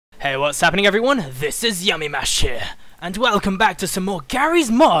Hey, what's happening everyone? This is Yamimash here, and welcome back to some more Gary's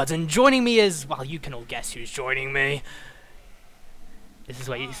Mod, and joining me is, well, you can all guess who's joining me. This is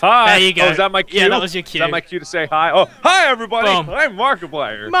what you... Hi! There you go. Oh, is that my cue? Yeah, that was your cue. Is that my cue to say hi? Oh, hi everybody! Boom. I'm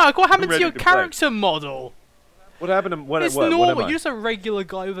Markiplier. Mark, what happened to your play. character model? What happened to... It's what normal, am I? you're just a regular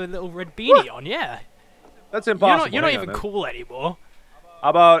guy with a little red beanie on, yeah. That's impossible. You're not Hang even on, cool anymore. How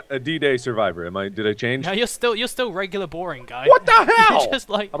about a D-Day survivor? Did I change? No, you're still regular boring guy. What the hell? You're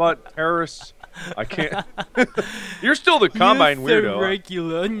just like... How about terrorists? I can't... You're still the Combine you're weirdo. so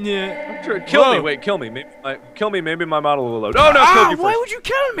regular, yeah. Sure, kill me, wait, kill me. Maybe my model will load. Oh no, kill you first. Why would you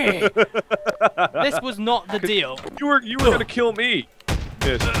kill me? This was not the deal. You were gonna kill me.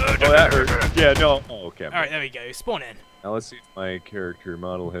 Yes. Oh, that hurt. Yeah, no. Oh, okay. Alright, there we go. Spawn in. Now let's see if my character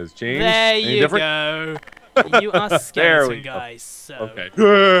model has changed. There Any you different? go. You are skeleton guys, so... Okay.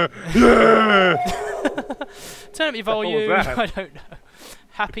 Turn up your volume. that? I don't know.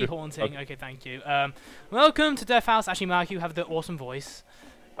 Happy haunting. Okay, thank you. Welcome to Death House. Actually, Mark, you have the awesome voice.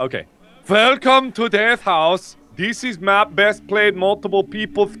 Okay. Welcome to Death House. This is map best played multiple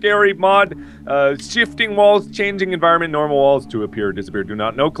people scary mod. Shifting walls, changing environment, normal walls to appear, disappear, do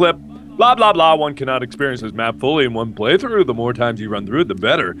not know clip. Blah blah blah. One cannot experience this map fully in one playthrough. The more times you run through it, the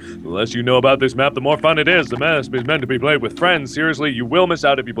better. The less you know about this map, the more fun it is. The map is meant to be played with friends. Seriously, you will miss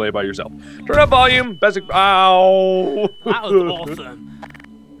out if you play it by yourself. Turn up volume. Basic. Ow. That was awesome.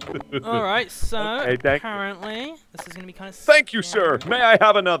 Alright, so okay, apparently this is going to be kind of... Thank you, sir. May I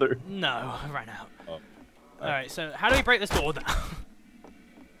have another? No, I ran out. Oh. Alright, so how do we break this door down?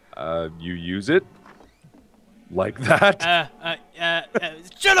 You use it? Like that?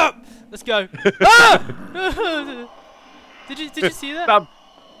 Shut up! Let's go. Ah! Did you see that? Stop.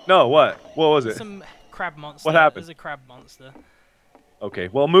 No, what? What was it? Some crab monster. What happened? There's a crab monster. Okay,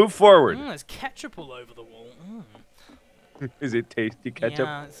 well, move forward. There's ketchup all over the wall. Is it tasty ketchup?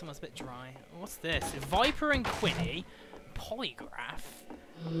 Yeah, it's almost a bit dry. What's this? Viper and Quinny. Polygraph.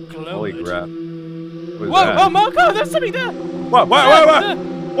 Polygraph. Whoa, oh my god, there's something there! What?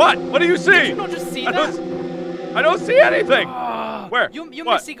 What do you see? Did you not just see that? I don't see anything! Where? You're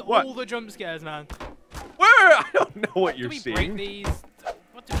what? missing what? all the jump scares, man. Where? I don't know what you're do we seeing. break these?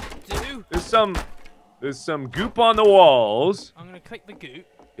 What do we do? There's some goop on the walls. I'm gonna click the goop.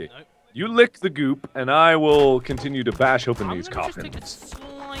 Okay. Nope. You lick the goop, and I will continue to bash open these I'm gonna coffins. just take a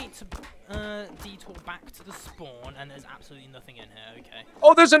slight detour back to the spawn, and there's absolutely nothing in here. Okay.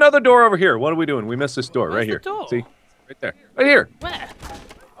 Oh, there's another door over here. What are we doing? We missed this door. Where's right here. the door? See? Right there. Right here. Where?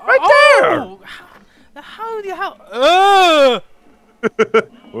 Right there! How the hell?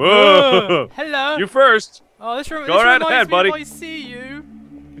 Whoa! Hello. You first. Oh, this room. Go right ahead, buddy. If I see you.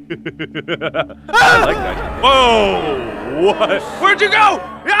 I like that. Whoa! What? Where'd you go?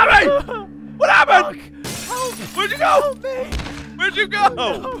 Yami! What happened? Help! Where'd you go? Help me! Where'd you go?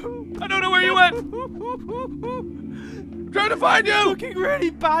 No. I don't know where you went. I'm trying to find you. Looking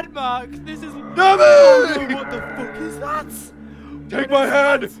really bad, Mark. This is. Yami! Oh, what the fuck is that? Take my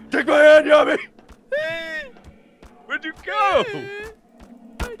hand. Take my hand, Yami. Where'd you go?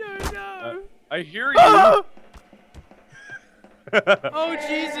 I don't know. I hear you. Oh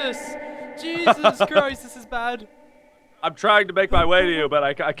Jesus! Jesus Christ, this is bad. I'm trying to make my way to you, but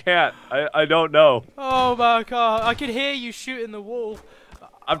I can't. I don't know. Oh my god, I could hear you shooting the wall.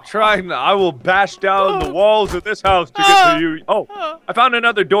 I'm trying. I will bash down the walls of this house to get to you. Oh, I found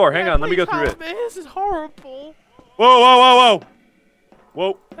another door. Hang on, let me go through it. This is horrible. Whoa, whoa, whoa, whoa.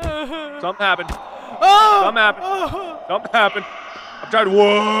 Whoa. Something happened. Something happened. Something happened. I'm trying to...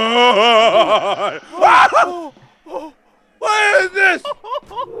 Whoa! What is this?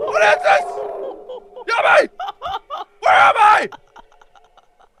 What is this? Yami! Where am I?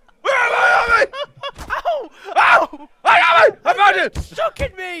 Where am I, Yami? Ow! Ow! Hey, Yami! I found you! Stuck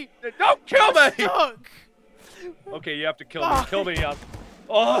in me! Don't kill me! Stuck! Okay, you have to kill me. Kill me, Yami.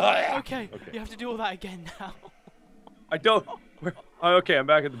 Oh, okay, you have to do all that again now. I don't... Oh, okay, I'm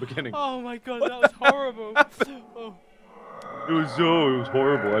back at the beginning. Oh my god, that was horrible. Oh. It was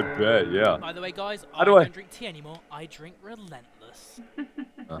horrible, I bet, yeah. By the way, guys, I I don't drink tea anymore. I drink Relentless.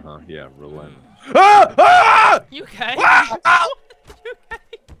 Yeah, relentless. Ah! Ah! You okay? Ah! Ah! You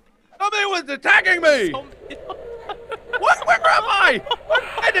okay? Somebody was attacking me! What? Where am I?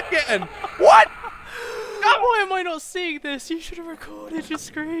 And again! What? Why am I not seeing this? You should have recorded your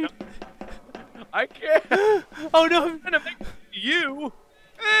screen. I can't. Oh no! I'm trying to make you,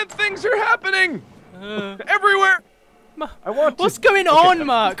 and things are happening everywhere. I want to. What's going on,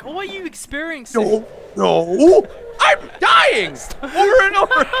 Mark? What are you experiencing? No! I'm dying! Over and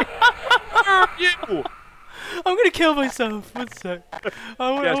over again! Where are you? I'm gonna kill myself. One sec.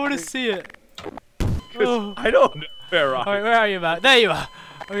 I want to see it. Oh. I don't know where I am. Alright, where are you, Matt? There you are.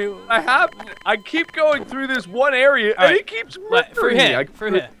 I keep going through this one area, and it keeps through here.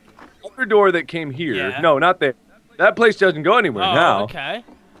 Through here. Other door that came here. Yeah. No, not there. That place doesn't go anywhere now. Okay.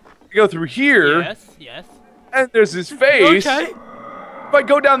 You go through here. Yes. And there's this face. Okay. If I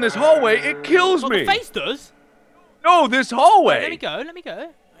go down this hallway, it kills me. The face does? No, this hallway. Let me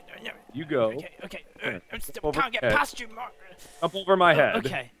go. You go. Okay. I still can't get past you, Mark. Up over my head.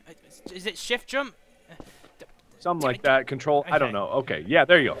 Okay. Is it shift jump? Something like that. Control. Okay. I don't know. Okay. Yeah,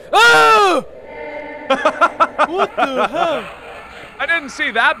 there you go. Oh! What the hell? I didn't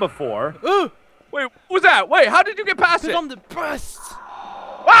see that before. Ooh! Wait, what was that? Wait, how did you get past it? Because I'm the best.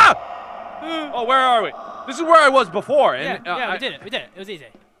 Ah! Oh, where are we? This is where I was before. And, we did it. It was easy.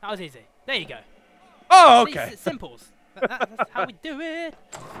 That was easy. There you go. Oh, okay. Simples. That's how we do it.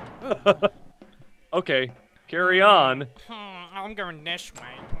 Okay, carry on. I'm going this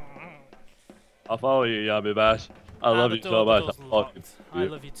way. I'll follow you, yamimash. I love you so much. I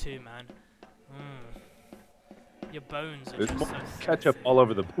love you too, man. Your bones are just so ketchup all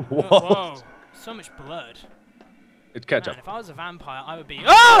over the walls. Whoa, so much blood. It's ketchup. Man, if I was a vampire, I would be.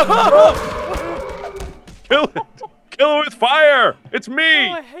 Oh! Kill it! Kill it with fire! It's me!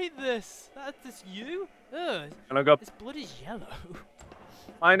 Oh, I hate this. That's you? Ugh. And I go. This blood is yellow.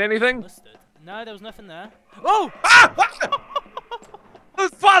 Find anything? Mustard. No, there was nothing there. Oh!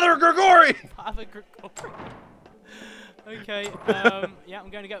 It's Father Gregory! Father Gregory. Okay, yeah,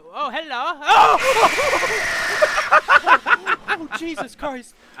 I'm going to go. Oh, hello! Oh! Oh, Jesus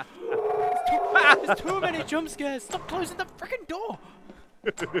Christ! There's too many jump scares. Stop closing the freaking door!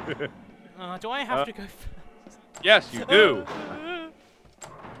 Do I have to go first? Yes, you do.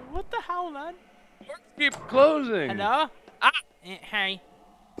 What the hell, man? Keep closing. Hello? Hey.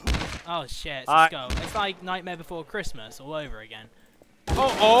 Oh, shit. Let's go. It's like Nightmare Before Christmas all over again.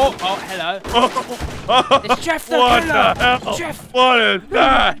 Oh, hello. It's Jeff the What Killer. The hell? Jeff. What is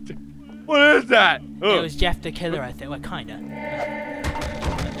that? What is that? It was Jeff the Killer, I think. Well, kinda.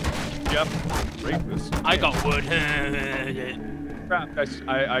 Yep. Rapist. I got wood. Crap.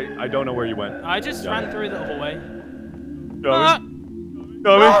 I don't know where you went. I just ran through the hallway.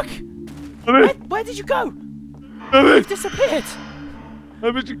 Mark! Where did you go? You disappeared.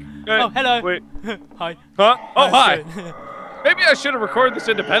 Oh, hello. Wait. Hi. Huh? Oh, hi. Good. Maybe I should have recorded this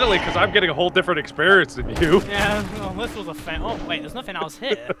independently because I'm getting a whole different experience than you. Yeah, well, this was a fan. Oh, wait, there's nothing else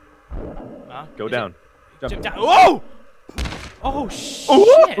here. Go down. Jump down. Whoa! Oh,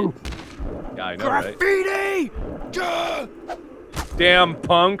 shit. Ooh. Yeah, I know, Graffiti! Right? Damn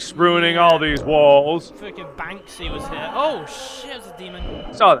punks ruining all these walls. Freaking Banksy was here. Oh, shit, it was a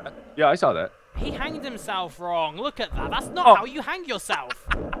demon. Saw that. Yeah, I saw that. He hanged himself wrong. Look at that. That's not how you hang yourself.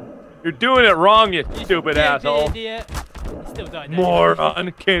 You're doing it wrong, you stupid asshole. Idiot. He still died.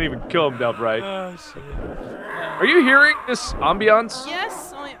 Moron. Can't even kill him upright. Oh, shit. Are you hearing this ambiance?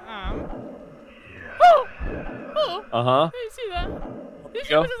 Yes, I am. Oh! Oh! Uh-huh. Did you see that? Did you see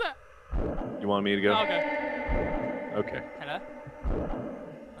Go. what is that? You want me to go? Oh, okay. Okay. Hello?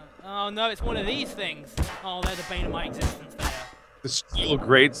 Oh no, it's one of these things. Oh, they're the bane of my existence. They are. The steel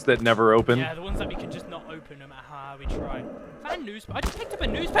grates that never open. Yeah, the ones that we can just not open no matter how we try. Is that a newspaper? I just picked up a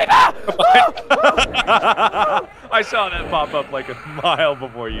newspaper! I saw that pop up like a mile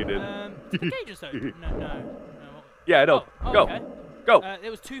before you did. Did the gate just open? No. Yeah, no. Oh, Go. okay. Go. It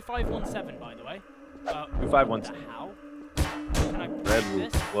was 2517, by the way. 2517. How? Can I break Red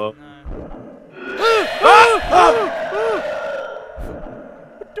this? Whoa. No.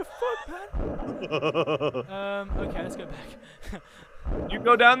 What the fuck, man? Okay, let's go back. You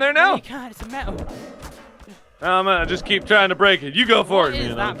go down there now? No, you can't, it's a metal. I'm gonna just keep trying to break it. You go for it. What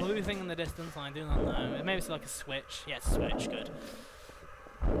is that blue thing in the distance? I do not know. Maybe it's like a switch. Yeah, it's a switch. Good.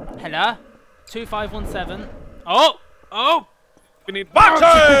 Hello? 2517. Oh! We need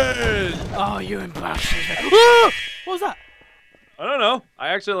boxes! Oh, you in boxes. What was that? I don't know. I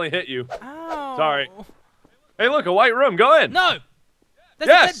accidentally hit you. Ow. Sorry. Hey, look, a white room. Go in. No! There's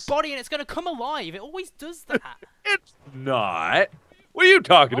a dead body and it's gonna come alive. It always does that. It's not. What are you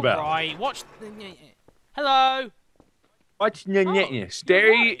talking about? Right, watch. Hello. Watch.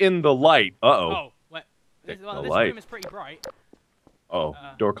 Stay in the light. Uh-oh. Oh, wait. This light. room is pretty bright. Oh,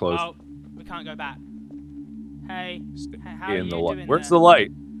 door closed. Oh, we can't go back. Hey, Stay how are in the you light. doing Where's there? the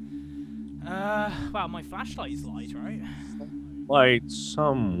light? Well, my flashlight's light, right? Light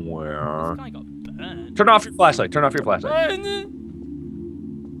somewhere. This guy got burned. Turn off your flashlight. Turn off your flashlight.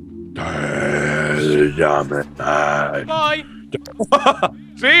 Bye.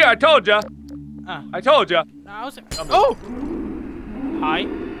 See, I told ya. I told ya. How's it? Oh! Hi.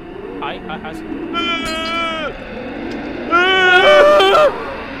 How's it?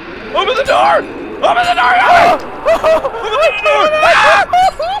 Open the door! Open the door!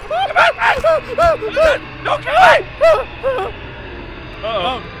 Don't kill me!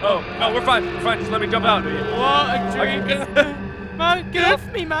 Oh, no, we're fine. We're fine. Just let me jump out. What a dream. Man, get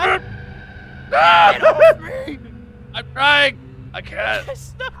off me, man. Get off me! I'm trying. I can't.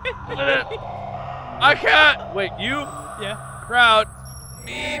 I can't. Wait, you? Yeah. Crouch.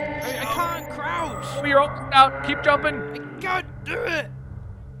 Me. I can't crouch. Oh, you're almost out. Keep jumping. I can't do it.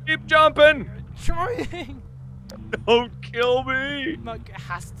 Keep jumping. Trying. Don't kill me. It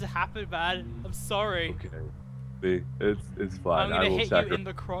has to happen, man. I'm sorry. Okay. See, it's fine. I'm gonna hit you in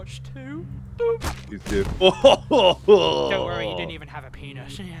the crotch too. Please do. Don't worry, you didn't even have a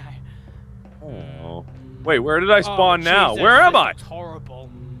penis. Oh. Wait, where did I spawn now? Jesus, Where am I? It's horrible.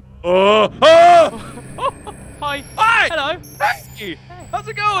 Hi. Hi. Hello. Hey. How's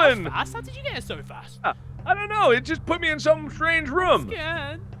it going? How fast? How did you get here so fast? I don't know. It just put me in some strange room. I'm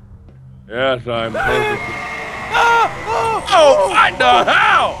scared. Yes, I'm perfect. Oh, what the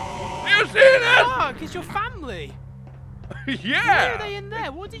hell? You see this? Oh, because your family. Yeah. Why are they in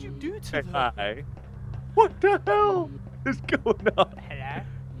there? What did you do to them? Hi. What the hell is going on? Hello.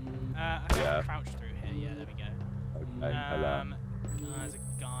 I can crouch through here. Yeah, there we go. Okay, hello. There's a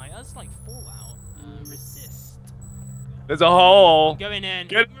guy. That's like Fallout. Resist. There's a hole. Going in.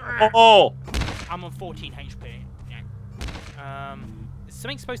 Get in the hole. I'm on 14 HP. Yeah. Is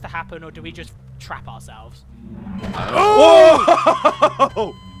something supposed to happen, or do we just trap ourselves?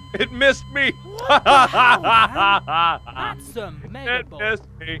 Oh! It missed me. What the hell, man? That's a mega It missed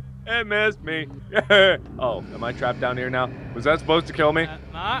me. It missed me. Oh, am I trapped down here now? Was that supposed to kill me?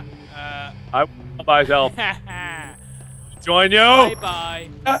 Mark? I will myself. Join you. Bye.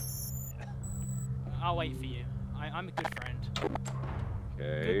 I'll wait for you. I'm a good friend.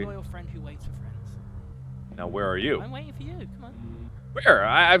 Okay. Good loyal friend who waits for friends. Now where are you? I'm waiting for you. Come on. Where?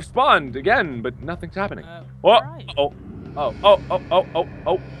 I've spawned again, but nothing's happening. Right. Oh.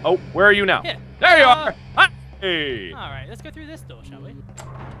 Where are you now? Here. There you are. Hey. All right. Let's go through this door, shall we?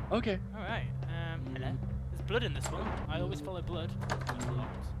 Okay. All right. Hello. There's blood in this one. I always follow blood. It's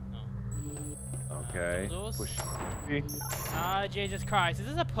locked. Oh. Okay. Doors. Push. Ah, Jesus Christ. Is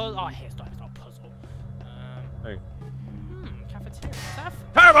this a puzzle? Oh, it's not a puzzle. Hey. Cafeteria. Is that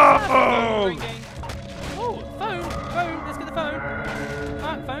Phone! Oh, phone. Let's get the phone.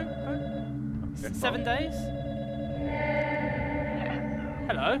 Phone. Okay. 7 days.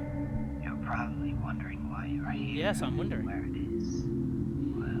 Hello. You're probably wondering why you're here. Yes, I'm wondering. Where it is.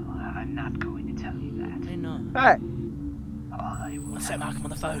 Well, I'm not going to tell you that. I know. Hey. All I will Let's set Malcolm on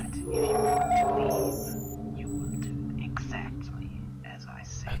the phone. If you want to leave, you will do exactly as I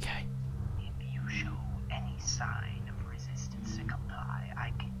say. Okay. If you show any sign of resistance to comply, I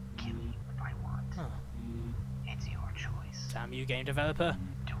can kill you if I want. Huh. It's your choice. Sam, you game developer.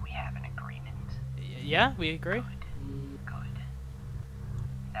 Do we have an agreement? Yeah, we agree. Good.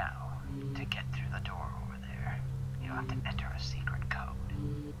 Now, to get through the door over there, you have to enter a secret code.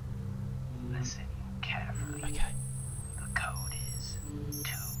 Listen carefully. Okay. The code is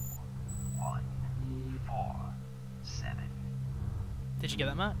 2147. Did you get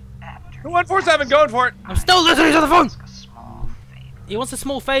that, Matt? After 2147, going for it. I'm still listening to the phone! ask a small favor. He wants a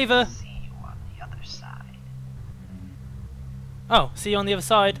small favor. See you on the other side. Oh, see you on the other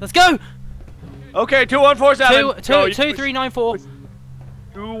side. Let's go! Okay, 2147. 2394.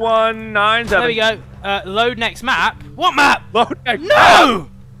 2197. There we go. Load next map. What map? Load next. No!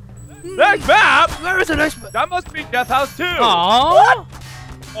 Next map. Where is the next map? That must be Death House 2. Aww.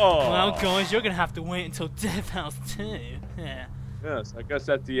 Oh. Well, guys, you're gonna have to wait until Death House 2. Yeah. Yes, I guess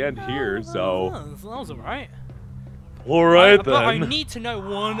that's the end here. So. That was alright. All right But I then. need to know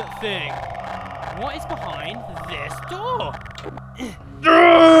one thing. What is behind this door?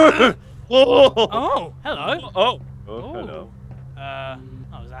 Oh, hello. Oh, hello.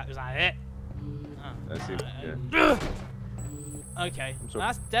 Was that it? I see. Okay,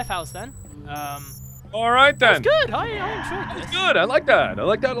 that's Death House then. All right then. That's good. I enjoyed this. That's good. I like that. I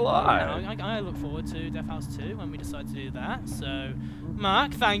like that a lot. Yeah, I look forward to Death House 2 when we decide to do that. So,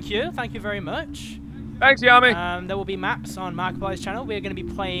 Mark, thank you. Thank you very much. Thanks, Yami. There will be maps on Markiplier's channel. We're going to be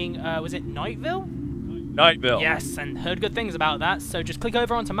playing, was it Nightville? Nightville. Yes, and heard good things about that. So just click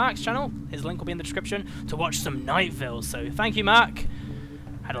over onto Mark's channel. His link will be in the description to watch some Nightville. So thank you, Mark.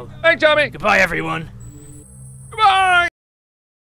 Thanks, Yami. Goodbye, everyone. Goodbye.